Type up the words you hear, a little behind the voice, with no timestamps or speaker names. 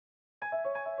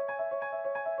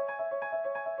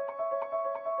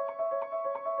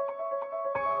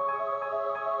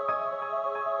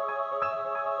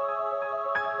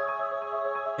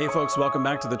Hey folks, welcome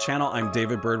back to the channel. I'm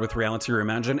David Bird with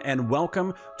Reimagined, and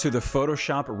welcome to the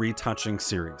Photoshop Retouching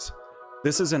series.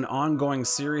 This is an ongoing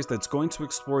series that's going to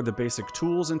explore the basic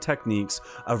tools and techniques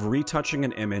of retouching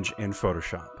an image in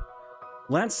Photoshop.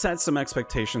 Let's set some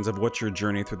expectations of what your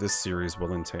journey through this series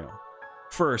will entail.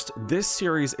 First, this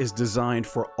series is designed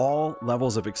for all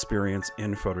levels of experience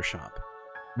in Photoshop.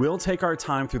 We'll take our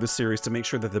time through the series to make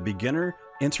sure that the beginner,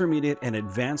 intermediate, and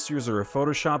advanced user of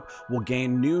Photoshop will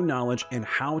gain new knowledge in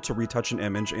how to retouch an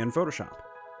image in Photoshop.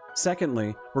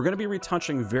 Secondly, we're going to be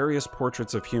retouching various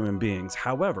portraits of human beings.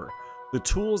 However, the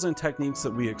tools and techniques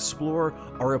that we explore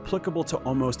are applicable to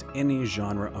almost any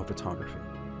genre of photography.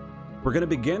 We're going to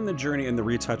begin the journey in the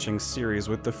retouching series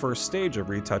with the first stage of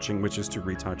retouching, which is to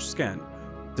retouch skin.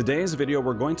 Today's video,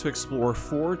 we're going to explore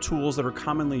 4 tools that are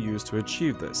commonly used to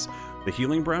achieve this: the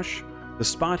healing brush, the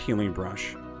spot healing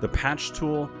brush, the patch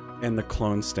tool, and the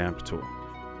clone stamp tool.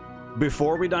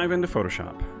 Before we dive into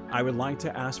Photoshop, I would like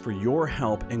to ask for your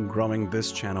help in growing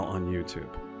this channel on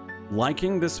YouTube.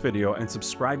 Liking this video and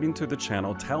subscribing to the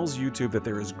channel tells YouTube that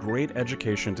there is great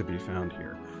education to be found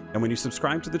here. And when you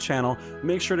subscribe to the channel,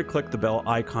 make sure to click the bell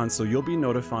icon so you'll be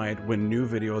notified when new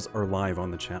videos are live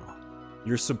on the channel.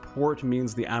 Your support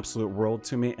means the absolute world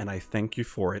to me, and I thank you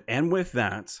for it. And with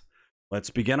that,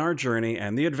 let's begin our journey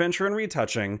and the adventure in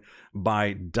retouching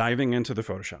by diving into the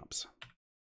Photoshops.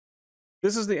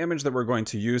 This is the image that we're going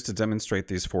to use to demonstrate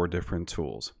these 4 different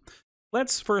tools.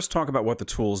 Let's first talk about what the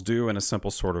tools do in a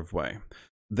simple sort of way.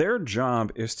 Their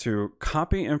job is to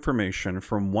copy information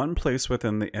from one place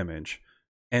within the image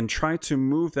and try to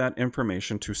move that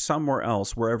information to somewhere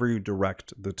else wherever you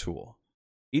direct the tool.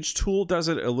 Each tool does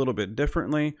it a little bit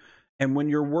differently, and when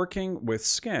you're working with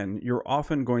skin, you're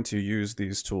often going to use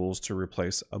these tools to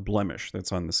replace a blemish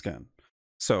that's on the skin.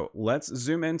 So let's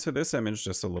zoom into this image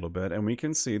just a little bit, and we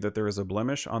can see that there is a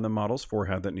blemish on the model's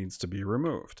forehead that needs to be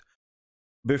removed.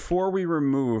 Before we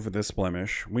remove this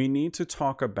blemish, we need to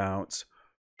talk about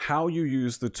how you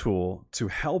use the tool to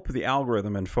help the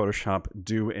algorithm in Photoshop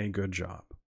do a good job.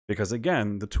 Because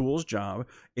again, the tool's job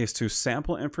is to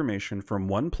sample information from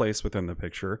one place within the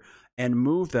picture and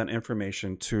move that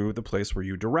information to the place where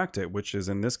you direct it, which is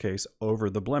in this case over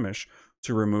the blemish,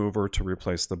 to remove or to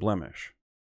replace the blemish.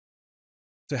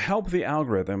 To help the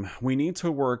algorithm, we need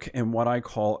to work in what I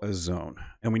call a zone.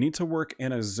 And we need to work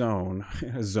in a zone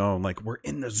like we're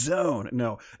in the zone.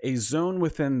 No, a zone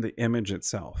within the image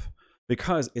itself,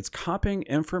 because it's copying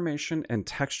information and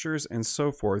textures and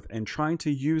so forth and trying to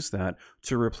use that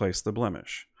to replace the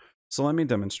blemish. So let me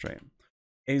demonstrate.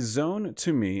 A zone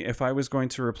to me, if I was going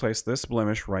to replace this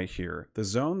blemish right here, the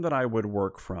zone that I would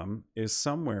work from is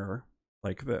somewhere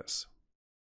like this.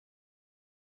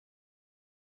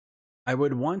 I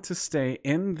would want to stay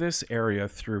in this area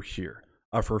through here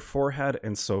of her forehead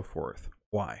and so forth.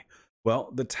 Why?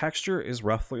 Well, the texture is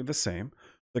roughly the same.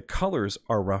 The colors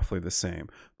are roughly the same,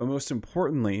 but most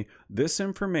importantly, this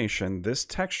information, this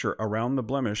texture around the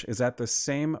blemish is at the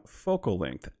same focal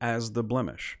length as the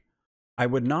blemish. I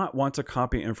would not want to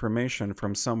copy information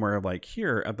from somewhere like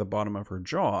here at the bottom of her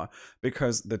jaw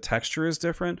because the texture is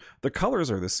different, the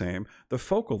colors are the same, the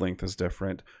focal length is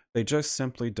different, they just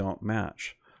simply don't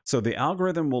match. So the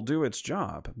algorithm will do its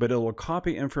job, but it will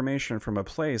copy information from a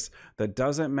place that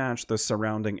doesn't match the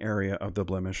surrounding area of the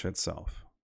blemish itself.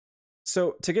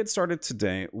 So to get started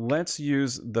today, let's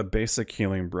use the basic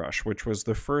healing brush, which was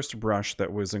the first brush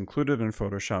that was included in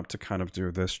Photoshop to kind of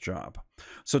do this job.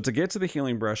 So to get to the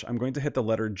healing brush, I'm going to hit the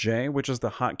letter J, which is the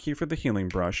hotkey for the healing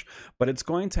brush, but it's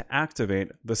going to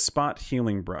activate the spot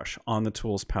healing brush on the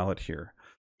tools palette here.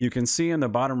 You can see in the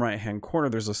bottom right-hand corner,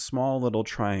 there's a small little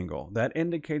triangle. That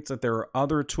indicates that there are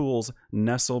other tools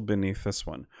nestled beneath this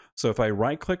one. So if I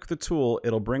right-click the tool,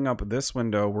 it'll bring up this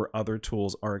window where other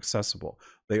tools are accessible.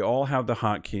 They all have the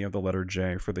hotkey of the letter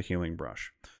J for the healing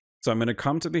brush. So I'm going to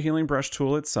come to the healing brush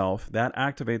tool itself. That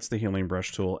activates the healing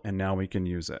brush tool, and now we can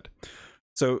use it.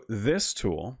 So this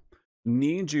tool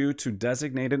needs you to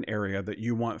designate an area that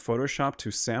you want Photoshop to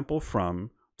sample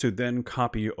from to then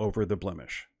copy over the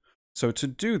blemish. So to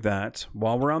do that,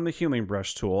 while we're on the healing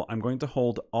brush tool, I'm going to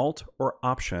hold Alt or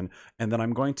Option, and then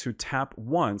I'm going to tap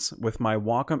once with my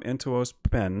Wacom Intuos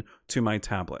pen to my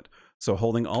tablet. So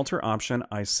holding Alt or Option,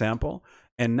 I sample,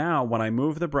 and now when I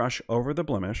move the brush over the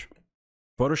blemish,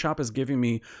 Photoshop is giving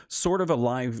me sort of a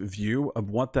live view of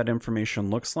what that information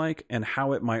looks like and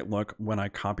how it might look when I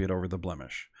copy it over the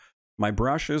blemish. My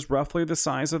brush is roughly the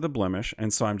size of the blemish,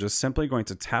 and so I'm just simply going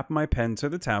to tap my pen to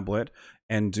the tablet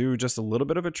and do just a little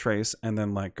bit of a trace and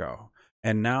then let go.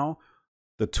 And now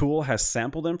the tool has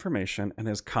sampled information and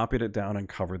has copied it down and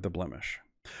covered the blemish.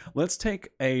 Let's take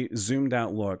a zoomed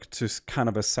out look to kind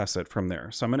of assess it from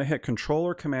there. So I'm going to hit Control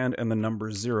or Command and the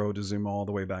number 0 to zoom all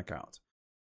the way back out.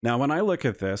 Now, when I look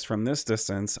at this from this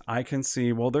distance, I can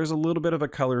see, well, there's a little bit of a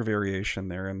color variation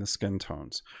there in the skin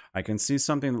tones. I can see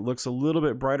something that looks a little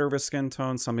bit brighter of a skin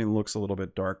tone, something that looks a little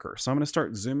bit darker. So I'm going to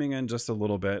start zooming in just a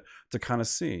little bit to kind of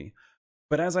see.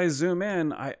 But as I zoom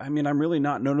in, I mean, I'm really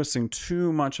not noticing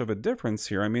too much of a difference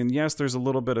here. I mean, yes, there's a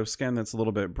little bit of skin that's a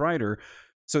little bit brighter.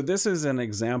 So this is an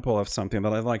example of something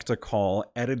that I like to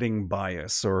call editing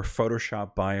bias or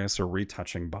Photoshop bias or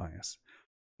retouching bias.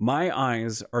 My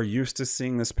eyes are used to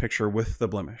seeing this picture with the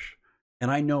blemish, and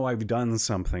I know I've done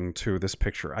something to this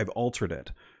picture. I've altered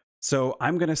it. So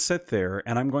I'm going to sit there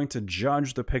and I'm going to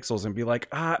judge the pixels and be like,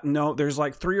 no, there's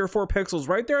like 3 or 4 pixels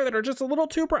right there that are just a little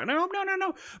too bright. No.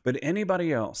 But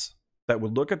anybody else that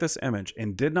would look at this image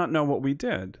and did not know what we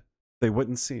did, they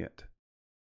wouldn't see it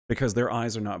because their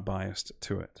eyes are not biased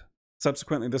to it.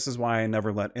 Subsequently, this is why I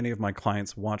never let any of my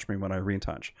clients watch me when I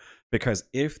retouch, because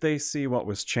if they see what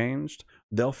was changed,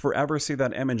 they'll forever see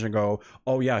that image and go,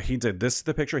 oh yeah, he did this to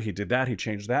the picture, he did that, he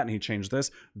changed that, and he changed this.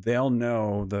 They'll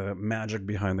know the magic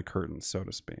behind the curtain, so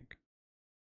to speak.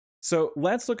 So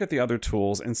let's look at the other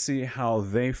tools and see how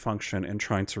they function in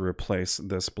trying to replace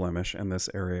this blemish in this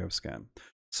area of skin.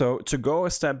 So to go a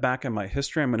step back in my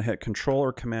history, I'm going to hit Control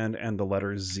or Command and the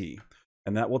letter Z.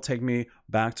 And that will take me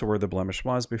back to where the blemish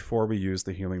was before we use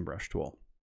the healing brush tool.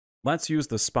 Let's use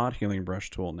the spot healing brush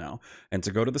tool now. And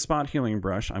to go to the spot healing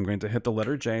brush, I'm going to hit the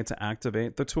letter J to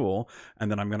activate the tool.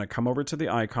 And then I'm going to come over to the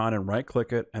icon and right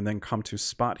click it and then come to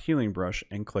spot healing brush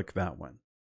and click that one.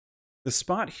 The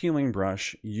spot healing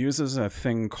brush uses a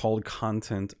thing called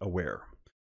content aware.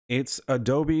 It's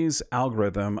Adobe's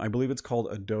algorithm. I believe it's called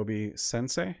Adobe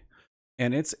Sensei.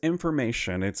 And its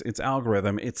information, its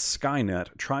algorithm, its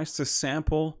Skynet tries to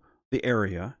sample the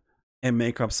area and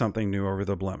make up something new over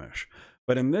the blemish.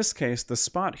 But in this case, the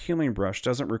spot healing brush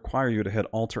doesn't require you to hit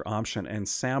Alt Option and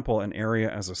sample an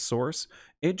area as a source.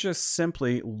 It just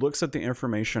simply looks at the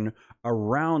information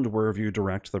around wherever you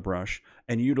direct the brush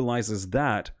and utilizes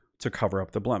that to cover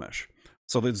up the blemish.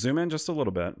 So let's zoom in just a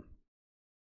little bit.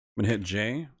 I'm going to hit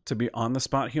J to be on the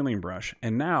spot healing brush.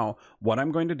 And now what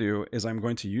I'm going to do is I'm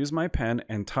going to use my pen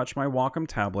and touch my Wacom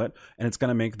tablet, and it's going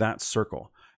to make that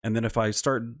circle. And then if I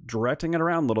start directing it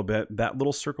around a little bit, that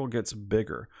little circle gets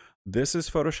bigger. This is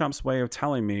Photoshop's way of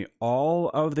telling me all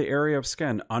of the area of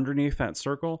skin underneath that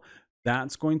circle,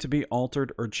 that's going to be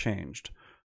altered or changed.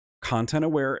 Content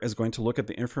Aware is going to look at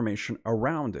the information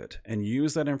around it and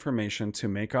use that information to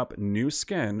make up new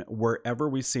skin wherever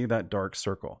we see that dark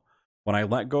circle. When I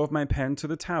let go of my pen to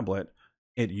the tablet,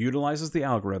 it utilizes the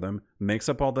algorithm, makes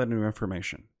up all that new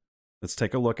information. Let's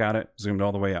take a look at it, zoomed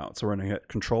all the way out. So we're going to hit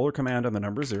Control or Command and the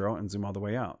number 0 and zoom all the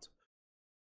way out.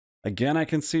 Again, I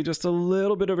can see just a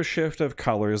little bit of a shift of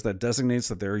colors that designates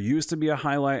that there used to be a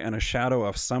highlight and a shadow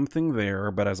of something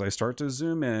there, but as I start to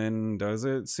zoom in, does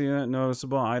it seem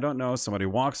noticeable? I don't know. Somebody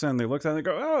walks in, they look at it and they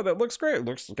go, oh, that looks great.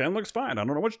 Skin looks fine. I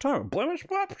don't know what you're talking about. Blemish,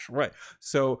 right.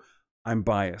 So I'm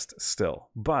biased still,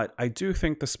 but I do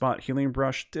think the spot healing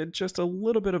brush did just a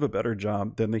little bit of a better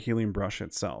job than the healing brush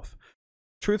itself.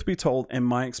 Truth be told, in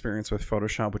my experience with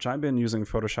Photoshop, which I've been using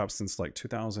Photoshop since like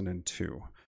 2002,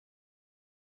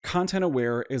 Content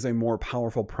Aware is a more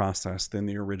powerful process than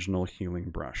the original healing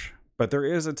brush. But there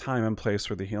is a time and place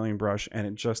for the healing brush, and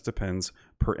it just depends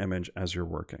per image as you're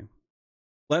working.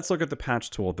 Let's look at the patch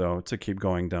tool though to keep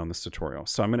going down this tutorial.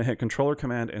 So I'm going to hit Control or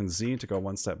Command and Z to go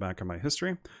one step back in my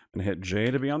history. I'm going to hit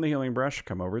J to be on the healing brush,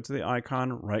 come over to the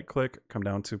icon, right click, come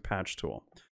down to patch tool.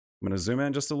 I'm going to zoom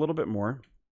in just a little bit more.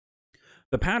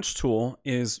 The patch tool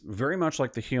is very much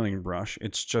like the healing brush.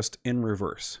 It's just in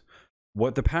reverse.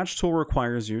 What the patch tool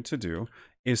requires you to do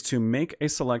is to make a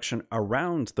selection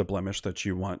around the blemish that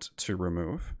you want to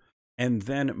remove, and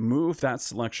then move that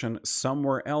selection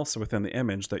somewhere else within the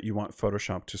image that you want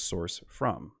Photoshop to source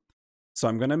from. So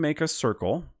I'm going to make a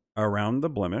circle around the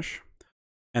blemish,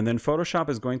 and then Photoshop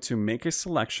is going to make a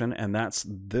selection, and that's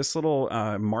this little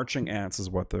marching ants is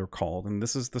what they're called, and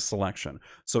this is the selection.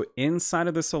 So inside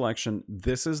of the selection,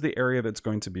 this is the area that's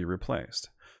going to be replaced.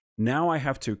 Now I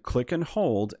have to click and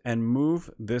hold and move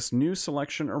this new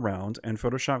selection around, and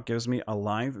Photoshop gives me a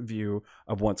live view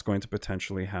of what's going to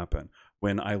potentially happen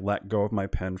when I let go of my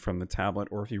pen from the tablet,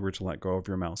 or if you were to let go of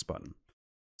your mouse button.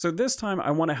 So this time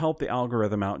I want to help the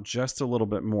algorithm out just a little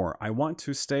bit more. I want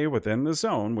to stay within the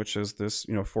zone, which is this,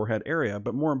 forehead area,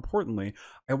 but more importantly,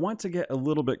 I want to get a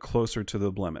little bit closer to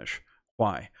the blemish.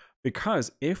 Why?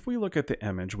 Because if we look at the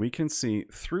image, we can see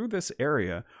through this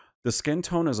area, the skin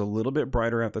tone is a little bit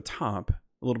brighter at the top,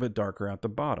 a little bit darker at the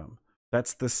bottom.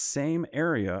 That's the same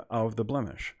area of the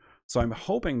blemish. So I'm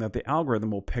hoping that the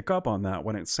algorithm will pick up on that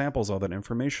when it samples all that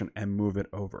information and move it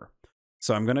over.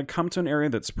 So I'm going to come to an area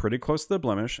that's pretty close to the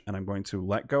blemish, and I'm going to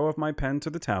let go of my pen to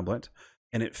the tablet,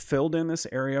 and it filled in this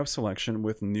area of selection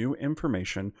with new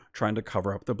information trying to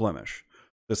cover up the blemish.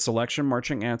 The selection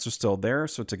marching ants are still there,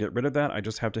 so to get rid of that, I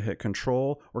just have to hit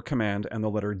Control or Command and the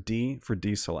letter D for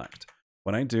deselect.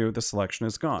 When I do, the selection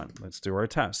is gone. Let's do our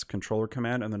test. Control or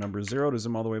Command and the number 0 to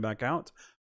zoom all the way back out.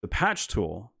 The patch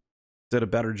tool did a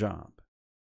better job,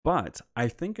 but I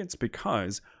think it's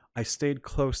because I stayed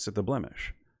close to the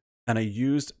blemish and I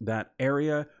used that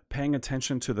area paying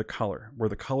attention to the color, where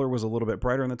the color was a little bit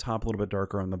brighter on the top, a little bit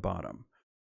darker on the bottom.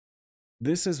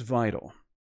 This is vital.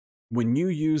 When you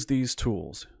use these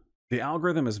tools, the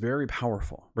algorithm is very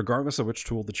powerful, regardless of which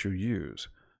tool that you use,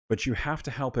 but you have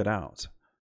to help it out.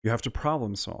 You have to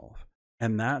problem solve,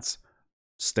 and that's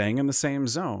staying in the same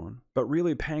zone, but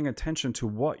really paying attention to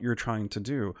what you're trying to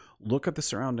do. Look at the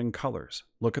surrounding colors,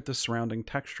 look at the surrounding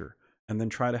texture, and then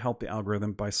try to help the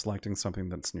algorithm by selecting something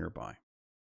that's nearby.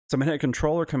 So I'm going to hit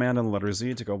Control or Command and the letter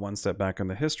Z to go one step back in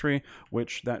the history,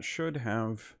 which that should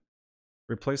have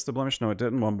replaced the blemish. No, it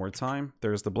didn't. One more time.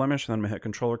 There's the blemish, and then I'm going to hit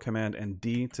Control or Command and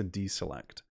D to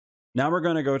deselect. Now we're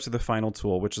going to go to the final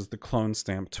tool, which is the clone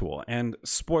stamp tool. And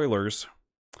spoilers,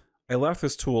 I left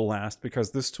this tool last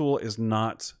because this tool is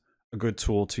not a good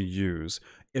tool to use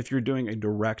if you're doing a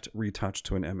direct retouch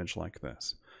to an image like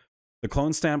this. The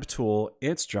clone stamp tool,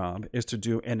 its job is to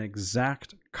do an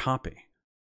exact copy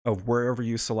of wherever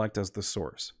you select as the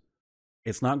source.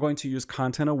 It's not going to use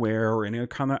content aware or any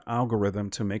kind of algorithm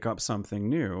to make up something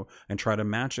new and try to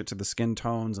match it to the skin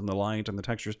tones and the light and the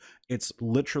textures. It's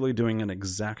literally doing an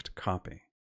exact copy.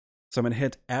 So I'm going to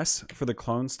hit S for the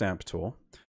clone stamp tool.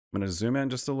 I'm going to zoom in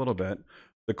just a little bit.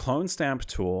 The clone stamp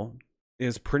tool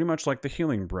is pretty much like the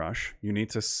healing brush. You need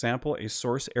to sample a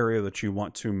source area that you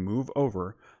want to move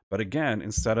over. But again,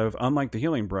 unlike the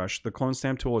healing brush, the clone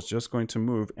stamp tool is just going to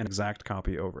move an exact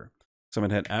copy over. So I'm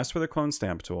going to hit S for the clone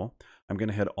stamp tool. I'm going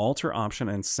to hit Alt Option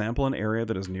and sample an area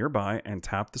that is nearby and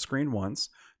tap the screen once.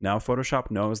 Now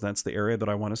Photoshop knows that's the area that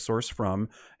I want to source from.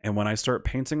 And when I start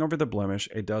painting over the blemish,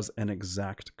 it does an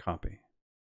exact copy.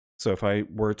 So if I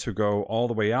were to go all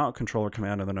the way out, Control or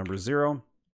Command and the number 0,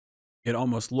 it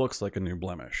almost looks like a new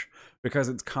blemish because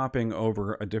it's copying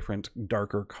over a different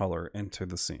darker color into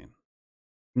the scene.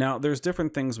 Now, there's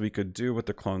different things we could do with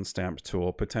the clone stamp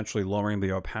tool, potentially lowering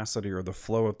the opacity or the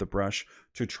flow of the brush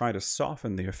to try to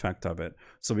soften the effect of it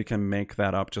so we can make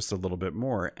that up just a little bit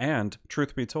more. And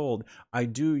truth be told, I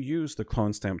do use the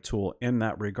clone stamp tool in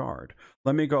that regard.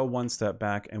 Let me go one step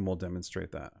back and we'll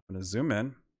demonstrate that. I'm going to zoom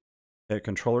in. Hit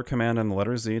Control or Command and the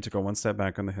letter Z to go one step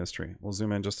back in the history. We'll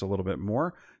zoom in just a little bit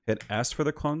more. Hit S for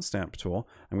the clone stamp tool.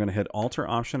 I'm going to hit Alt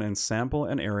Option and sample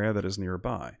an area that is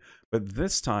nearby. But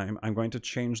this time, I'm going to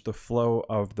change the flow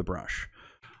of the brush.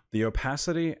 The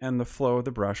opacity and the flow of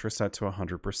the brush are set to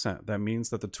 100%. That means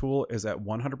that the tool is at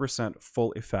 100%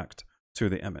 full effect to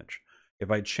the image.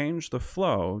 If I change the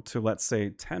flow to, let's say,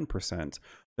 10%,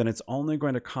 then it's only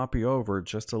going to copy over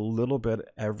just a little bit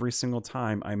every single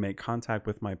time I make contact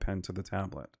with my pen to the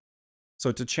tablet.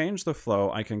 So to change the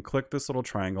flow, I can click this little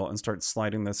triangle and start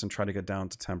sliding this and try to get down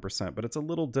to 10%, but it's a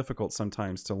little difficult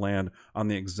sometimes to land on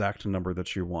the exact number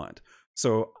that you want.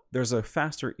 So there's a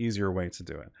faster, easier way to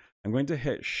do it. I'm going to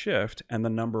hit Shift and the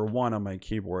number 1 on my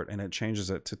keyboard, and it changes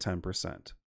it to 10%.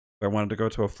 If I wanted to go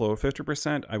to a flow of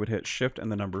 50%, I would hit Shift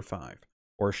and the number 5.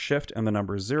 Or Shift and the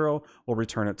number 0 will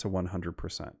return it to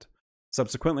 100%.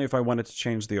 Subsequently, if I wanted to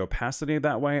change the opacity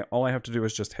that way, all I have to do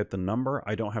is just hit the number.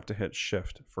 I don't have to hit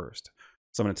Shift first.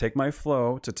 So I'm going to take my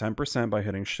flow to 10% by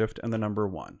hitting Shift and the number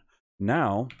 1.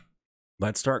 Now,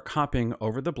 let's start copying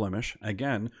over the blemish.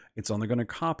 Again, it's only going to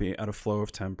copy at a flow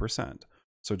of 10%.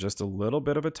 So just a little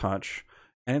bit of a touch,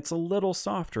 and it's a little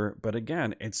softer, but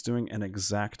again, it's doing an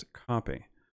exact copy.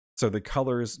 So the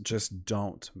colors just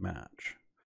don't match.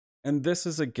 And this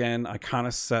is, again, I kind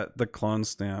of set the clone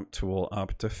stamp tool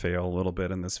up to fail a little bit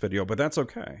in this video, but that's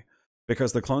okay.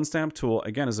 Because the clone stamp tool,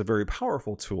 again, is a very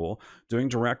powerful tool. Doing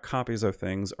direct copies of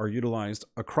things are utilized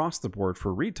across the board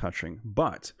for retouching.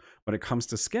 But when it comes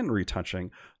to skin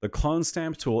retouching, the clone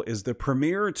stamp tool is the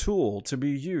premier tool to be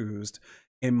used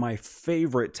in my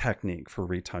favorite technique for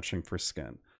retouching for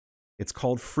skin. It's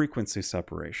called frequency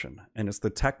separation, and it's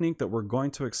the technique that we're going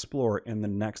to explore in the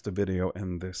next video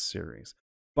in this series.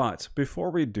 But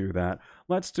before we do that,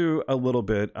 let's do a little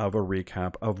bit of a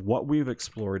recap of what we've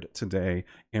explored today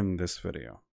in this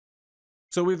video.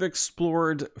 So we've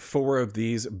explored 4 of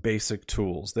these basic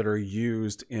tools that are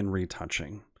used in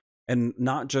retouching. And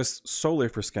not just solely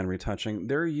for skin retouching,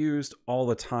 they're used all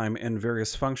the time in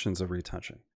various functions of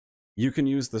retouching. You can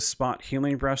use the spot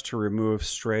healing brush to remove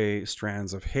stray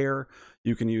strands of hair.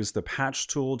 You can use the patch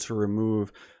tool to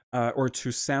remove or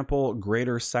to sample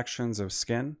greater sections of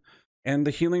skin. And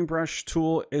the healing brush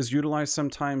tool is utilized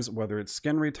sometimes, whether it's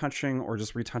skin retouching or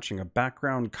just retouching a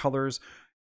background, colors.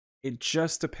 It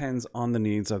just depends on the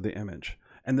needs of the image.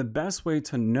 And the best way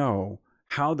to know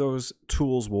how those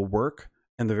tools will work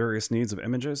and the various needs of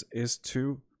images is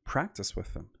to practice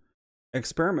with them,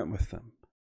 experiment with them.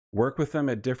 Work with them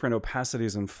at different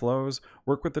opacities and flows,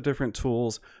 work with the different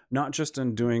tools, not just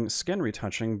in doing skin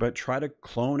retouching, but try to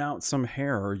clone out some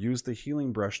hair or use the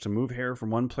healing brush to move hair from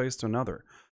one place to another.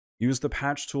 Use the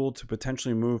patch tool to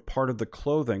potentially move part of the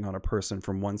clothing on a person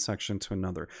from one section to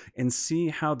another, and see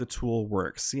how the tool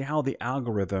works. See how the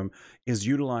algorithm is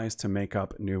utilized to make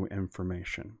up new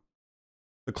information.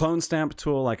 The clone stamp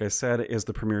tool, like I said, is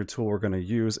the premier tool we're going to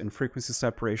use in frequency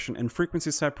separation, and frequency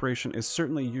separation is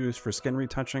certainly used for skin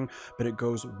retouching, but it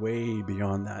goes way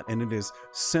beyond that, and it is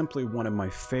simply one of my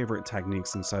favorite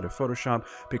techniques inside of Photoshop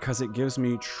because it gives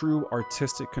me true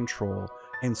artistic control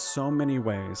in so many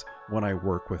ways when I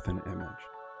work with an image.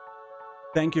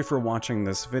 Thank you for watching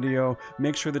this video.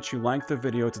 Make sure that you like the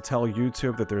video to tell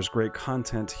YouTube that there's great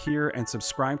content here, and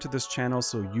subscribe to this channel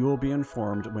so you will be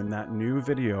informed when that new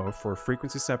video for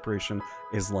frequency separation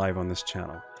is live on this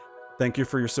channel. Thank you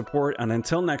for your support, and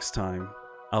until next time,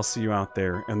 I'll see you out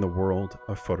there in the world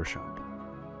of Photoshop.